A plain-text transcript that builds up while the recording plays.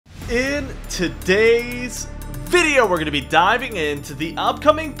In today's video, we're going to be diving into the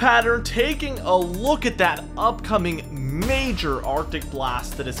upcoming pattern, taking a look at that upcoming major Arctic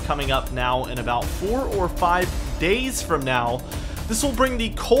blast that is coming up now in about 4 or 5 days from now. This will bring the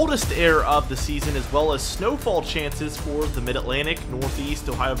coldest air of the season, as well as snowfall chances for the Mid-Atlantic, Northeast,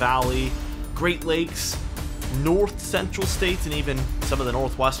 Ohio Valley, Great Lakes, North Central states, and even some of the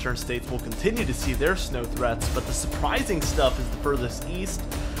Northwestern states will continue to see their snow threats. But the surprising stuff is the furthest east.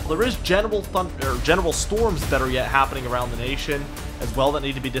 There is general storms, better yet, happening around the nation as well that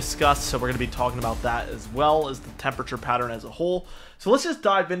need to be discussed, so we're going to be talking about that as well as the temperature pattern as a whole. So let's just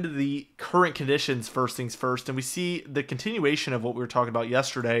dive into the current conditions first things first, and we see the continuation of what we were talking about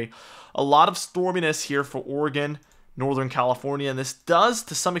yesterday. A lot of storminess here for Oregon, Northern California, and this does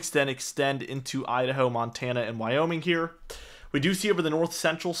to some extent extend into Idaho, Montana, and Wyoming here. We do see over the north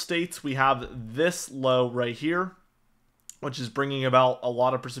central states, we have this low right here, which is bringing about a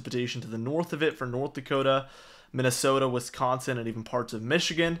lot of precipitation to the north of it for North Dakota, Minnesota, Wisconsin, and even parts of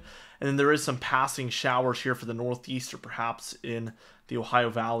Michigan. And then there is some passing showers here for the northeast or perhaps in the Ohio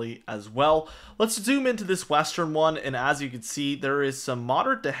Valley as well. Let's zoom into this western one, and as you can see, there is some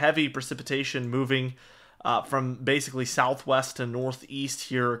moderate to heavy precipitation moving from basically southwest to northeast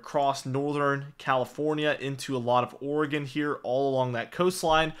here across northern California into a lot of Oregon here all along that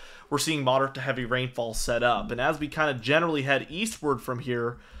coastline. We're seeing moderate to heavy rainfall set up, and as we kind of generally head eastward from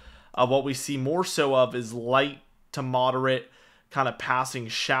here, what we see more so of is light to moderate kind of passing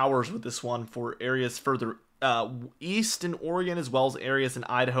showers with this one for areas further east in Oregon, as well as areas in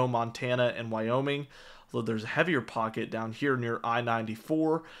Idaho, Montana, and Wyoming. Although there's a heavier pocket down here near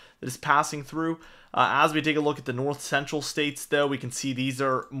I-94 that is passing through. As we take a look at the north central states, though, we can see these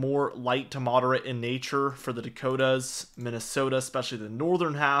are more light to moderate in nature for the Dakotas, Minnesota, especially the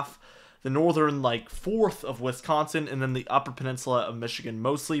northern half, the northern fourth of Wisconsin, and then the upper peninsula of Michigan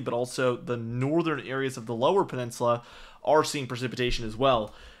mostly, but also the northern areas of the lower peninsula are seeing precipitation as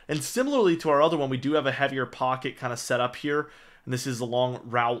well. And similarly to our other one, we do have a heavier pocket kind of set up here, and this is along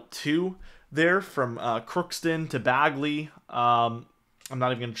Route 2 there from Crookston to Bagley. I'm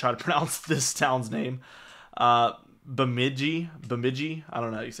not even going to try to pronounce this town's name. Bemidji, I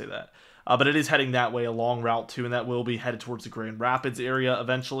don't know how you say that. But it is heading that way along Route 2, and that will be headed towards the Grand Rapids area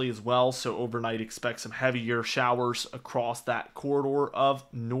eventually as well. So overnight, expect some heavier showers across that corridor of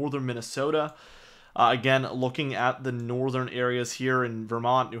northern Minnesota. Again, looking at the northern areas here in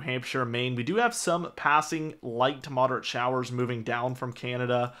Vermont, New Hampshire, Maine, we do have some passing light to moderate showers moving down from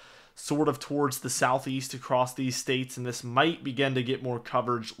Canada, sort of towards the southeast across these states, and this might begin to get more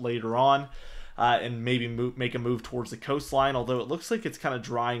coverage later on and maybe make a move towards the coastline, although it looks like it's kind of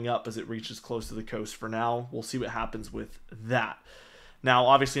drying up as it reaches close to the coast for now. We'll see what happens with that. Now,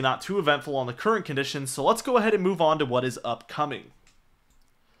 obviously not too eventful on the current conditions, so let's go ahead and move on to what is upcoming.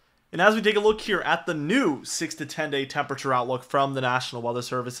 And as we take a look here at the new 6 to 10 day temperature outlook from the National Weather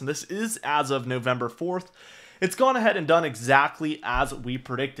Service, and this is as of November 4th, it's gone ahead and done exactly as we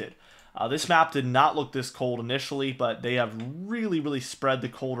predicted. This map did not look this cold initially, but they have really spread the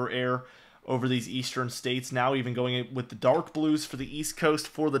colder air over these eastern states, now even going with the dark blues for the East Coast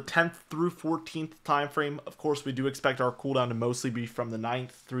for the 10th through 14th time frame. Of course, we do expect our cool down to mostly be from the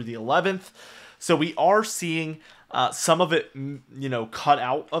 9th through the 11th. So we are seeing some of it, cut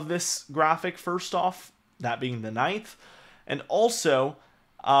out of this graphic first off, that being the 9th. And also,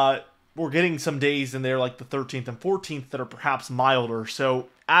 we're getting some days in there like the 13th and 14th that are perhaps milder. So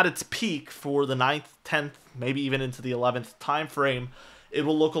at its peak for the 9th, 10th, maybe even into the 11th time frame, it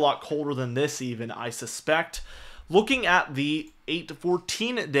will look a lot colder than this even, I suspect. Looking at the 8 to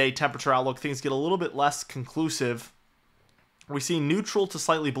 14 day temperature outlook, things get a little bit less conclusive. We see neutral to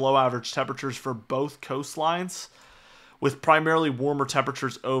slightly below average temperatures for both coastlines, with primarily warmer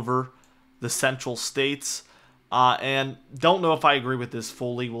temperatures over the central states. And don't know if I agree with this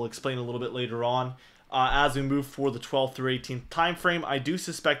fully. We'll explain a little bit later on. As we move for the 12th through 18th time frame, I do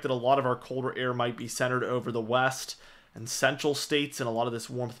suspect that a lot of our colder air might be centered over the west and central states, and a lot of this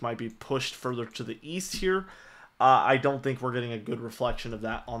warmth might be pushed further to the east here. I don't think we're getting a good reflection of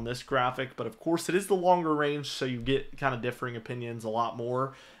that on this graphic, but of course it is the longer range, so you get kind of differing opinions a lot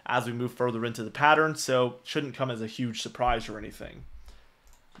more as we move further into the pattern, so shouldn't come as a huge surprise or anything.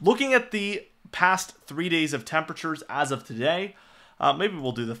 Looking at the past 3 days of temperatures as of today, maybe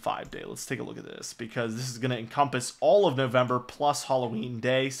we'll do the 5 day. Let's take a look at this, because this is going to encompass all of November plus Halloween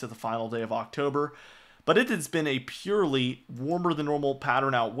Day, so the final day of October. But it has been a purely warmer than normal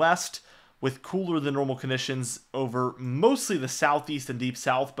pattern out west, with cooler than normal conditions over mostly the southeast and deep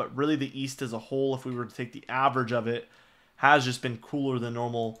south, but really the east as a whole, if we were to take the average of it, has just been cooler than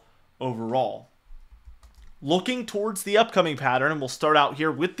normal overall. Looking towards the upcoming pattern, and we'll start out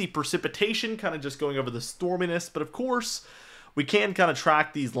here with the precipitation, kind of just going over the storminess, but of course, we can kind of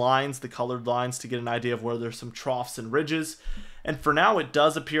track these lines, the colored lines, to get an idea of where there's some troughs and ridges. And for now, it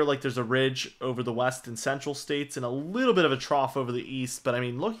does appear like there's a ridge over the west and central states and a little bit of a trough over the east, but I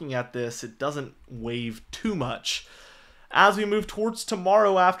mean, looking at this, it doesn't wave too much. As we move towards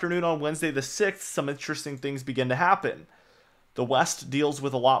tomorrow afternoon on Wednesday the 6th, some interesting things begin to happen. The west deals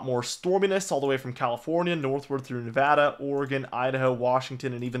with a lot more storminess all the way from California northward through Nevada, Oregon, Idaho,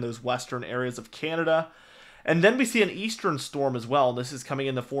 Washington, and even those western areas of Canada. And then we see an eastern storm as well. This is coming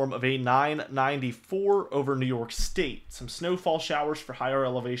in the form of a 994 over New York State. Some snowfall showers for higher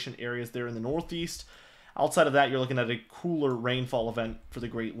elevation areas there in the northeast. Outside of that, you're looking at a cooler rainfall event for the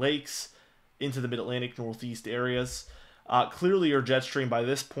Great Lakes into the mid-Atlantic northeast areas. Clearly, your jet stream by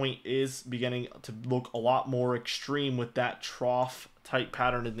this point is beginning to look a lot more extreme with that trough type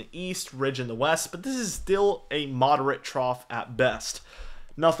pattern in the east, ridge in the west, but this is still a moderate trough at best.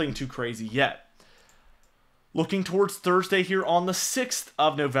 Nothing too crazy yet. Looking towards Thursday here on the 6th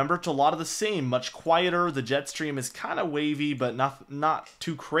of November, it's a lot of the same, much quieter. The jet stream is kind of wavy, but not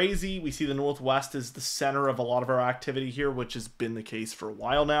too crazy. We see the northwest is the center of a lot of our activity here, which has been the case for a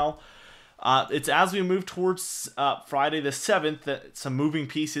while now. It's as we move towards Friday the 7th that some moving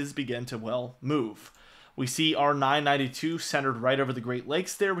pieces begin to, well, move. We see our 992 centered right over the Great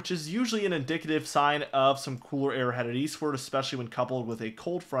Lakes there, which is usually an indicative sign of some cooler air headed eastward, especially when coupled with a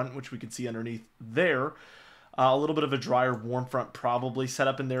cold front, which we can see underneath there. A little bit of a drier warm front probably set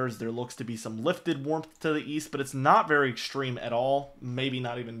up in there as there looks to be some lifted warmth to the east, but it's not very extreme at all. Maybe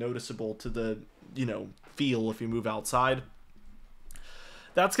not even noticeable to the, feel if you move outside.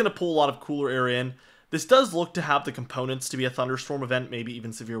 That's going to pull a lot of cooler air in. This does look to have the components to be a thunderstorm event, maybe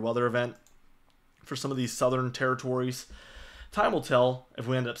even severe weather event for some of these southern territories. Time will tell if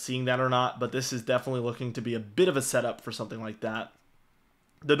we end up seeing that or not, but this is definitely looking to be a bit of a setup for something like that.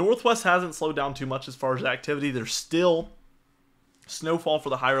 The northwest hasn't slowed down too much as far as activity. There's still snowfall for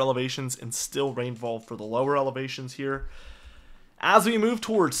the higher elevations and still rainfall for the lower elevations here. As we move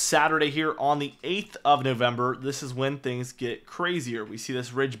towards Saturday here on the 8th of November, this is when things get crazier. We see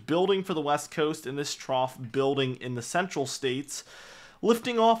this ridge building for the west coast and this trough building in the central states,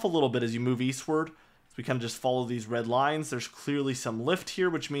 lifting off a little bit as you move eastward. As we kind of just follow these red lines, there's clearly some lift here,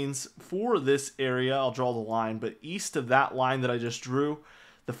 which means for this area, I'll draw the line, but east of that line that I just drew,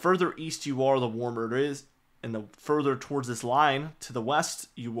 the further east you are, the warmer it is, and the further towards this line to the west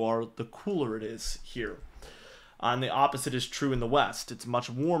you are, the cooler it is here. And the opposite is true in the west. It's much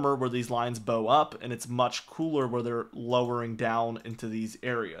warmer where these lines bow up, and it's much cooler where they're lowering down into these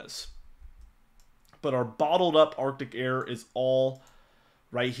areas. But our bottled up Arctic air is all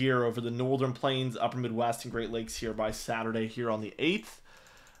right here over the northern plains, upper Midwest, and Great Lakes here by Saturday here on the 8th.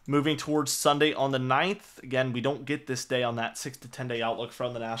 Moving towards Sunday on the 9th. Again, we don't get this day on that 6 to 10 day outlook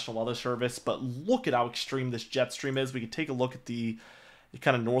from the National Weather Service, but look at how extreme this jet stream is. We can take a look at the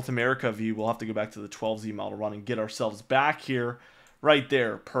kind of North America view. We'll have to go back to the 12Z model run and get ourselves back here. Right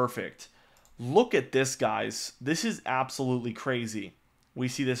there. Perfect. Look at this, guys. This is absolutely crazy. We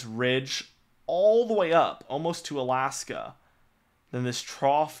see this ridge all the way up, almost to Alaska. Then this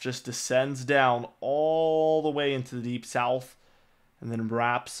trough just descends down all the way into the deep south and then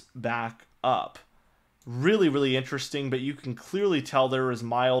wraps back up. Really, really interesting, but you can clearly tell there is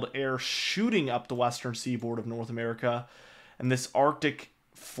mild air shooting up the western seaboard of North America. And this Arctic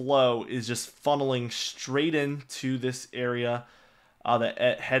flow is just funneling straight into this area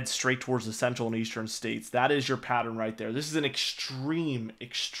that heads straight towards the central and eastern states. That is your pattern right there. This is an extreme,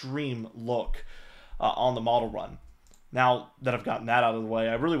 extreme look on the model run. Now that I've gotten that out of the way,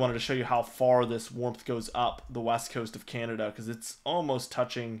 I really wanted to show you how far this warmth goes up the west coast of Canada, because it's almost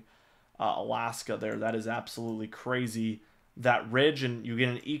touching Alaska there. That is absolutely crazy, that ridge, and you get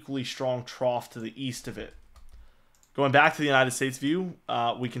an equally strong trough to the east of it. Going back to the United States view,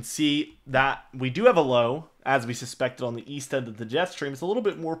 we can see that we do have a low, as we suspected, on the east end of the jet stream. It's a little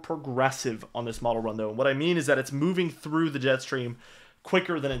bit more progressive on this model run, though. And what I mean is that it's moving through the jet stream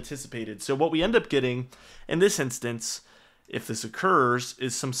quicker than anticipated. So what we end up getting in this instance, if this occurs,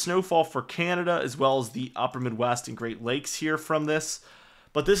 is some snowfall for Canada as well as the upper Midwest and Great Lakes here from this.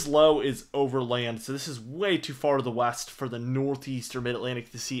 But this low is over land, so this is way too far to the west for the northeast or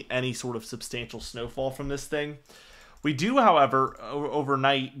mid-Atlantic to see any sort of substantial snowfall from this thing. We do, however,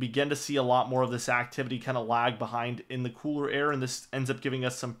 overnight begin to see a lot more of this activity kind of lag behind in the cooler air, and this ends up giving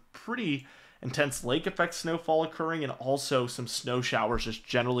us some pretty intense lake effect snowfall occurring, and also some snow showers just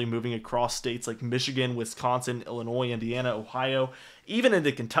generally moving across states like Michigan, Wisconsin, Illinois, Indiana, Ohio, even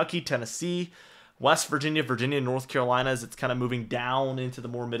into Kentucky, Tennessee, West Virginia, Virginia, North Carolina, as it's kind of moving down into the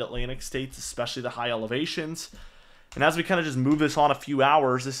more mid-Atlantic states, especially the high elevations. And as we kind of just move this on a few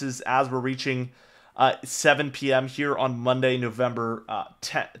hours, this is as we're reaching 7 p.m. here on Monday, November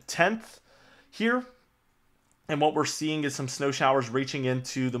 10th here. And what we're seeing is some snow showers reaching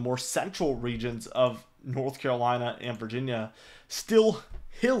into the more central regions of North Carolina and Virginia. Still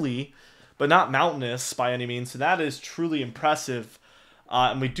hilly, but not mountainous by any means. So that is truly impressive.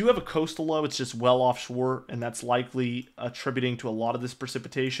 And we do have a coastal low. It's just well offshore, and that's likely attributing to a lot of this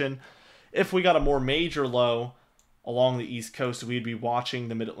precipitation. If we got a more major low along the East Coast, we'd be watching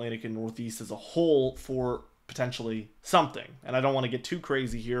the Mid-Atlantic and Northeast as a whole for potentially something. And I don't want to get too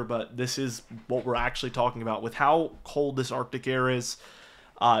crazy here, but this is what we're actually talking about. With how cold this Arctic air is,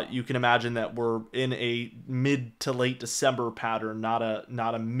 you can imagine that we're in a mid to late December pattern, not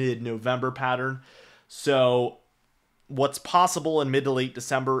a mid-November pattern. So what's possible in mid to late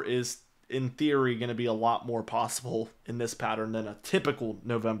December is, in theory, going to be a lot more possible in this pattern than a typical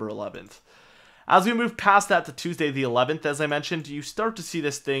November 11th. As we move past that to Tuesday the 11th, as I mentioned, you start to see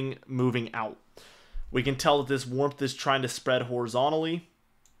this thing moving out. We can tell that this warmth is trying to spread horizontally,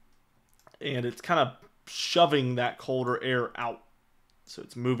 and it's kind of shoving that colder air out. So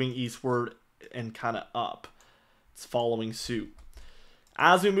it's moving eastward and kind of up. It's following suit.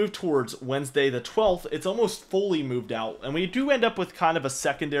 As we move towards Wednesday the 12th, it's almost fully moved out, and we do end up with kind of a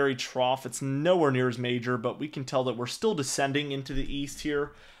secondary trough. It's nowhere near as major, but we can tell that we're still descending into the east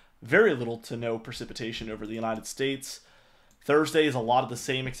here. Very little to no precipitation over the United States. Thursday is a lot of the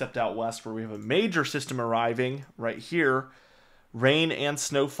same except out west, where we have a major system arriving right here. Rain and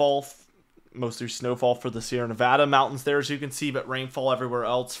snowfall, mostly snowfall for the Sierra Nevada mountains there, as you can see, but rainfall everywhere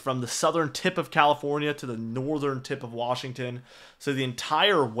else from the southern tip of California to the northern tip of Washington. So the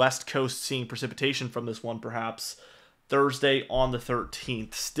entire west coast seeing precipitation from this one, perhaps Thursday on the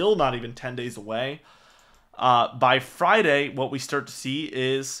 13th. Still not even 10 days away. By Friday, what we start to see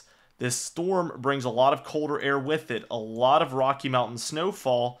is this storm brings a lot of colder air with it, a lot of Rocky Mountain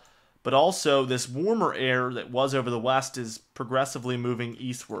snowfall, but also this warmer air that was over the west is progressively moving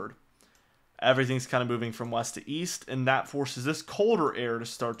eastward. Everything's kind of moving from west to east, and that forces this colder air to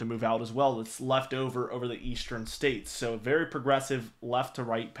start to move out as well. That's left over the eastern states. So a very progressive left to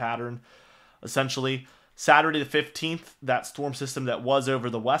right pattern. Essentially, Saturday the 15th, that storm system that was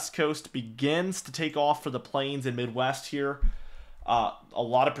over the west coast begins to take off for the plains and Midwest here. A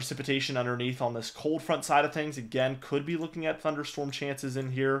lot of precipitation underneath on this cold front side of things. Again, could be looking at thunderstorm chances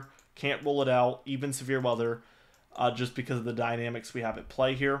in here. Can't rule it out. Even severe weather, just because of the dynamics we have at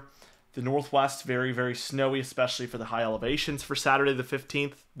play here. The Northwest, very, very snowy, especially for the high elevations for Saturday the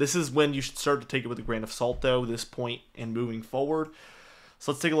 15th. This is when you should start to take it with a grain of salt, though, this point and moving forward.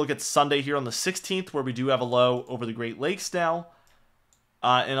 So let's take a look at Sunday here on the 16th, where we do have a low over the Great Lakes now.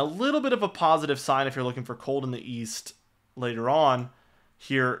 And a little bit of a positive sign if you're looking for cold in the east later on.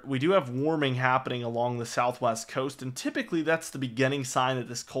 Here, we do have warming happening along the southwest coast, and typically that's the beginning sign that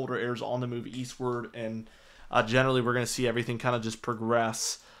this colder air is on the move eastward, and generally we're going to see everything kind of just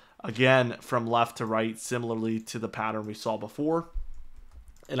progress again from left to right, similarly to the pattern we saw before.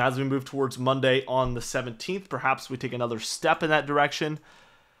 And as we move towards Monday on the 17th, perhaps we take another step in that direction,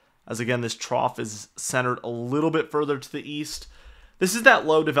 as again this trough is centered a little bit further to the east. This is that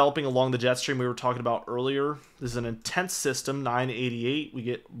low developing along the jet stream we were talking about earlier. This is an intense system, 988. We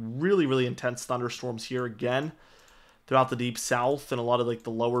get really, really intense thunderstorms here again throughout the deep south and a lot of like the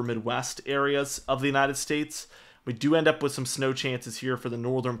lower Midwest areas of the United States. We do end up with some snow chances here for the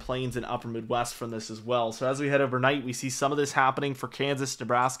northern plains and upper Midwest from this as well. So as we head overnight, we see some of this happening for Kansas,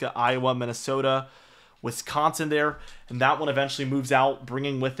 Nebraska, Iowa, Minnesota, Wisconsin there. And that one eventually moves out,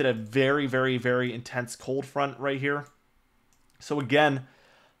 bringing with it a very, very, very intense cold front right here. So again,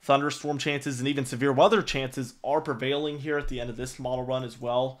 thunderstorm chances and even severe weather chances are prevailing here at the end of this model run as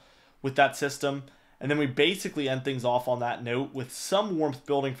well with that system. And then we basically end things off on that note with some warmth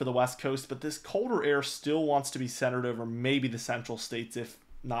building for the West Coast, but this colder air still wants to be centered over maybe the central states, if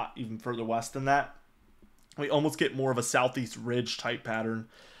not even further west than that. We almost get more of a southeast ridge type pattern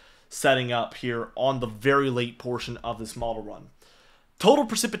setting up here on the very late portion of this model run. Total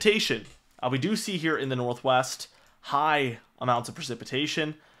precipitation. We do see here in the Northwest high amounts of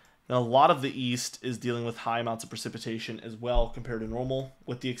precipitation. And a lot of the east is dealing with high amounts of precipitation as well compared to normal,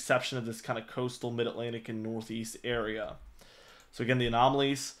 with the exception of this kind of coastal mid-Atlantic and northeast area. So again, the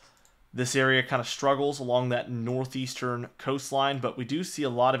anomalies, this area kind of struggles along that northeastern coastline, but we do see a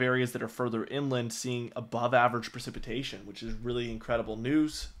lot of areas that are further inland seeing above average precipitation, which is really incredible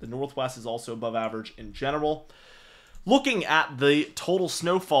news. The Northwest is also above average in general. Looking at the total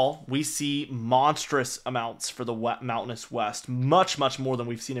snowfall, we see monstrous amounts for the mountainous west. Much, much more than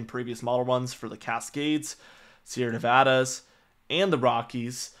we've seen in previous model runs for the Cascades, Sierra Nevadas, and the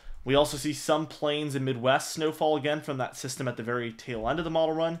Rockies. We also see some plains and Midwest snowfall again from that system at the very tail end of the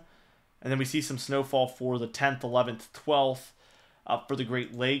model run. And then we see some snowfall for the 10th, 11th, 12th, for the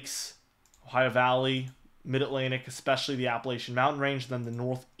Great Lakes, Ohio Valley, Mid-Atlantic, especially the Appalachian Mountain Range, then the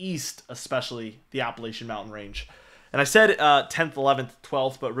Northeast, especially the Appalachian Mountain Range. And I said 10th, 11th,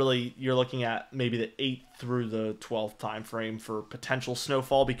 12th, but really you're looking at maybe the 8th through the 12th time frame for potential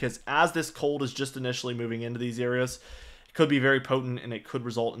snowfall, because as this cold is just initially moving into these areas, it could be very potent and it could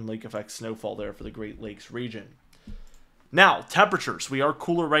result in lake effect snowfall there for the Great Lakes region. Now, temperatures. We are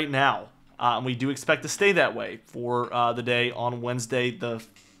cooler right now, and we do expect to stay that way for the day on Wednesday the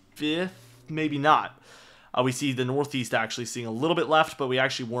 5th, maybe not. We see the Northeast actually seeing a little bit left, but we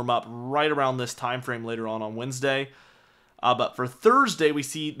actually warm up right around this time frame later on Wednesday. But for Thursday, we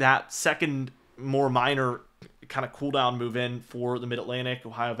see that second, more minor kind of cool down move in for the Mid-Atlantic,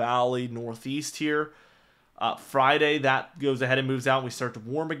 Ohio Valley, Northeast here. Friday, that goes ahead and moves out, and we start to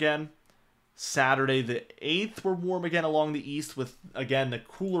warm again. Saturday the 8th, we're warm again along the east with, again, the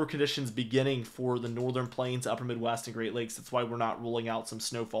cooler conditions beginning for the northern plains, upper Midwest, and Great Lakes. That's why we're not ruling out some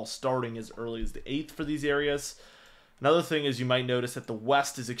snowfall starting as early as the 8th for these areas. Another thing is you might notice that the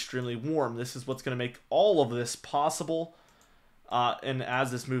west is extremely warm. This is what's going to make all of this possible. And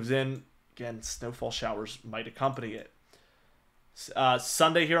as this moves in, again, snowfall showers might accompany it.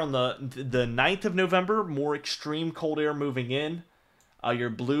 Sunday here on the 9th of November, more extreme cold air moving in.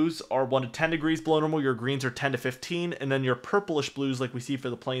 Your blues are 1 to 10 degrees below normal. Your greens are 10 to 15. And then your purplish blues, like we see for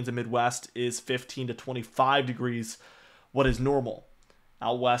the plains and Midwest, is 15 to 25 degrees, what is normal.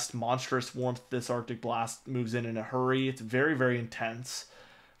 Out west, monstrous warmth. This Arctic blast moves in a hurry. It's very, very intense.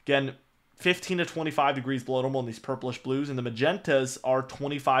 Again, 15 to 25 degrees below normal in these purplish blues. And the magentas are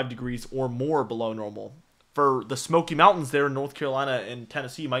 25 degrees or more below normal. For the Smoky Mountains there in North Carolina and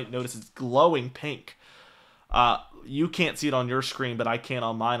Tennessee, you might notice it's glowing pink. You can't see it on your screen, but I can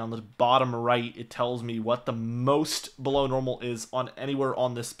on mine. On the bottom right, it tells me what the most below normal is on anywhere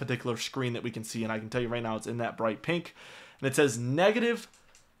on this particular screen that we can see. And I can tell you right now it's in that bright pink. And it says negative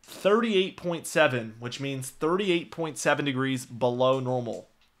 38.7, which means 38.7 degrees below normal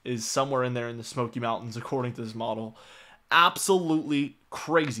is somewhere in there in the Smoky Mountains, according to this model. Absolutely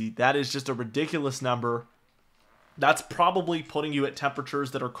crazy. That is just a ridiculous number. That's probably putting you at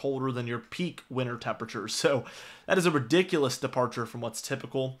temperatures that are colder than your peak winter temperatures. So that is a ridiculous departure from what's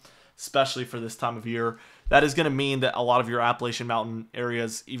typical, especially for this time of year. That is going to mean that a lot of your Appalachian Mountain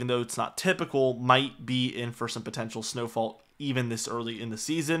areas, even though it's not typical, might be in for some potential snowfall even this early in the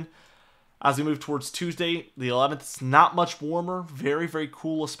season. As we move towards Tuesday, the 11th, it's not much warmer. Very, very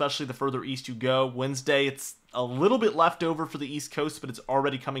cool, especially the further east you go. Wednesday, it's a little bit left over for the East Coast, but it's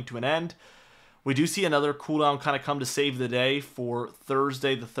already coming to an end. We do see another cool down kind of come to save the day for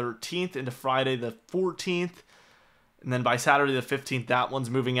Thursday the 13th into Friday the 14th. And then by Saturday the 15th, that one's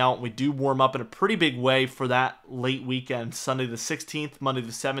moving out. We do warm up in a pretty big way for that late weekend. Sunday the 16th, Monday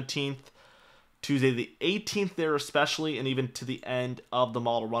the 17th, Tuesday the 18th there especially, and even to the end of the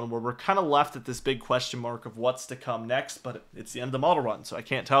model run, where we're kind of left at this big question mark of what's to come next, but it's the end of the model run, so I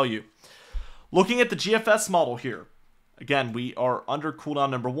can't tell you. Looking at the GFS model here, again, we are under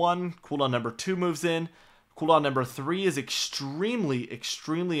cooldown number 1. Cooldown number 2 moves in. Cooldown number 3 is extremely,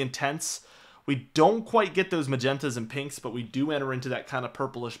 extremely intense. We don't quite get those magentas and pinks, but we do enter into that kind of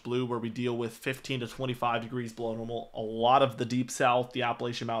purplish blue where we deal with 15 to 25 degrees below normal. A lot of the Deep South, the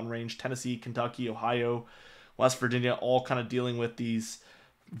Appalachian Mountain Range, Tennessee, Kentucky, Ohio, West Virginia, all kind of dealing with these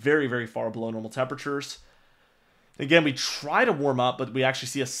very, very far below normal temperatures. Again, we try to warm up, but we actually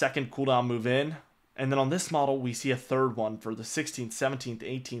see a second cooldown move in. And then on this model, we see a third one for the 16th, 17th,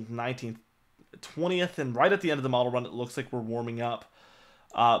 18th, 19th, 20th. And right at the end of the model run, it looks like we're warming up.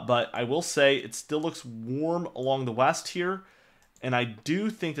 But I will say it still looks warm along the west here. And I do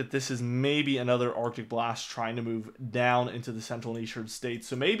think that this is maybe another Arctic blast trying to move down into the central and eastern states.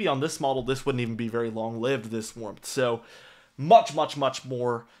 So maybe on this model, this wouldn't even be very long-lived, this warmth. So much, much, much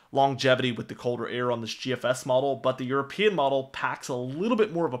more longevity with the colder air on this GFS model. But the European model packs a little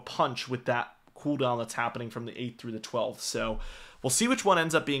bit more of a punch with that cooldown that's happening from the 8th through the 12th. So we'll see which one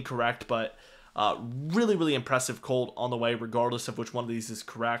ends up being correct, but really, really impressive cold on the way, regardless of which one of these is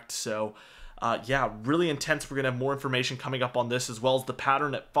correct. So yeah, really intense. We're going to have more information coming up on this, as well as the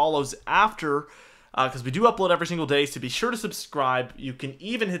pattern that follows after, because we do upload every single day, so be sure to subscribe. You can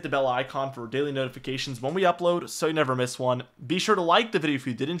even hit the bell icon for daily notifications when we upload, so you never miss one. Be sure to like the video if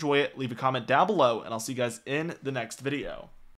you did enjoy it, leave a comment down below, and I'll see you guys in the next video.